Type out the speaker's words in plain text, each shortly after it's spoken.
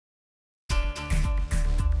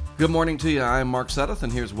Good morning to you. I'm Mark Sudduth,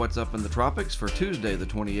 and here's what's up in the tropics for Tuesday, the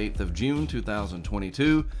 28th of June,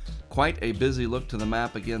 2022. Quite a busy look to the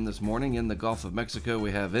map again this morning. In the Gulf of Mexico,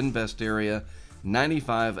 we have Invest area,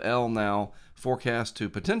 95L now, forecast to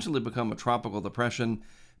potentially become a tropical depression,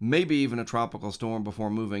 maybe even a tropical storm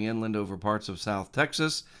before moving inland over parts of South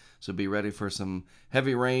Texas. So be ready for some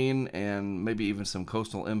heavy rain and maybe even some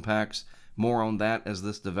coastal impacts. More on that as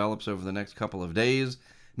this develops over the next couple of days.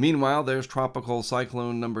 Meanwhile, there's tropical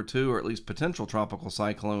cyclone number 2, or at least potential tropical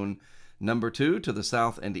cyclone number 2 to the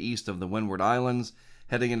south and east of the Windward Islands,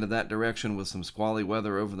 heading into that direction with some squally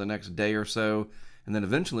weather over the next day or so, and then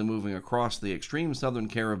eventually moving across the extreme southern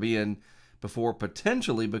Caribbean before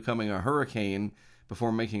potentially becoming a hurricane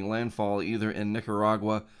before making landfall either in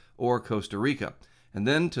Nicaragua or Costa Rica. And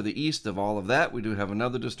then to the east of all of that, we do have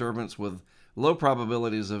another disturbance with low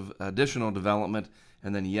probabilities of additional development,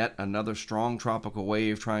 and then yet another strong tropical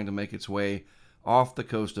wave trying to make its way off the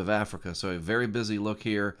coast of Africa. So a very busy look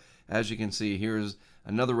here. As you can see, here's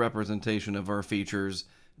another representation of our features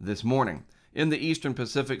this morning. In the eastern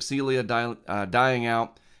Pacific, Celia dying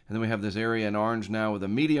out, and then we have this area in orange now with a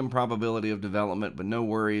medium probability of development, but no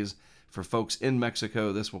worries for folks in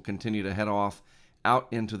Mexico. This will continue to head off out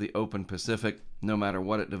into the open Pacific, no matter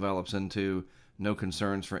what it develops into. No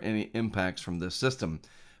concerns for any impacts from this system.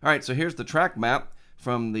 All right, so here's the track map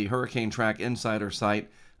from the HurricaneTrack Insider site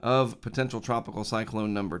of potential tropical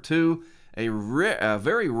cyclone number 2. A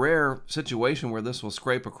very rare situation where this will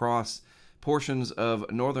scrape across portions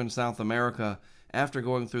of northern South America after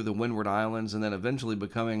going through the Windward Islands and then eventually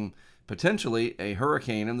becoming potentially a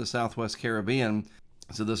hurricane in the southwest Caribbean.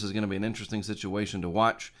 So this is going to be an interesting situation to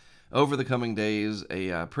watch over the coming days.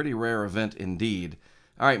 A pretty rare event indeed.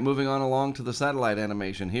 All right, moving on along to the satellite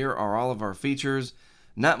animation. Here are all of our features.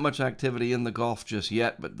 Not much activity in the Gulf just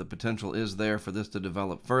yet, but the potential is there for this to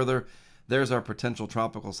develop further. There's our potential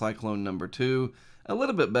tropical cyclone number 2. A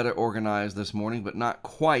little bit better organized this morning, but not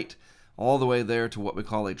quite all the way there to what we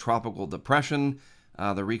call a tropical depression.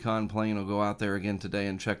 The recon plane will go out there again today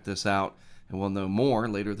and check this out, and we'll know more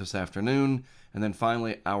later this afternoon. And then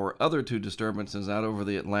finally, our other 2 disturbances out over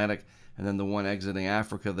the Atlantic, and then the one exiting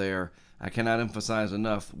Africa there. I cannot emphasize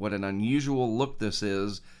enough what an unusual look this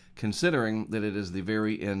is, considering that it is the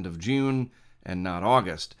very end of June and not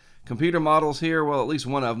August. Computer models here, well, at least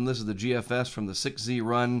one of them. This is the GFS from the 6Z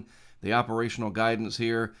run, the operational guidance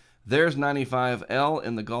here. There's 95L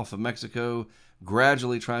in the Gulf of Mexico,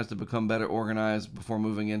 gradually tries to become better organized before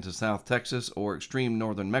moving into South Texas or extreme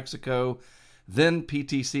northern Mexico. Then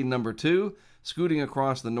PTC number 2, scooting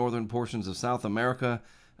across the northern portions of South America.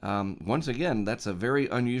 Once again, that's a very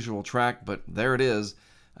unusual track, but there it is.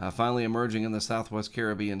 Finally emerging in the southwest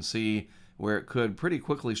Caribbean Sea, where it could pretty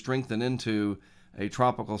quickly strengthen into a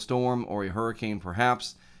tropical storm or a hurricane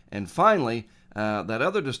perhaps. And finally, that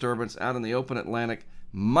other disturbance out in the open Atlantic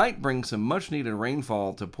might bring some much-needed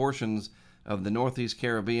rainfall to portions of the northeast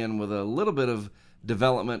Caribbean with a little bit of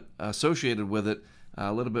development associated with it,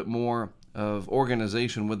 a little bit more of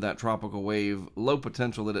organization with that tropical wave. Low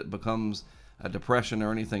potential that it becomes a depression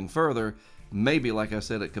or anything further. Maybe, like I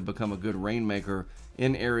said, it could become a good rainmaker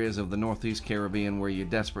in areas of the northeast Caribbean where you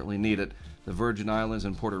desperately need it. The Virgin Islands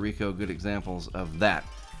and Puerto Rico, good examples of that.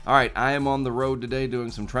 All right, I am on the road today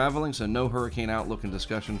doing some traveling, so no hurricane outlook and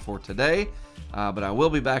discussion for today. But I will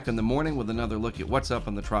be back in the morning with another look at what's up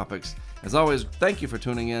in the tropics. As always, thank you for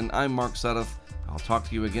tuning in. I'm Mark Sudduth. I'll talk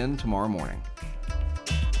to you again tomorrow morning.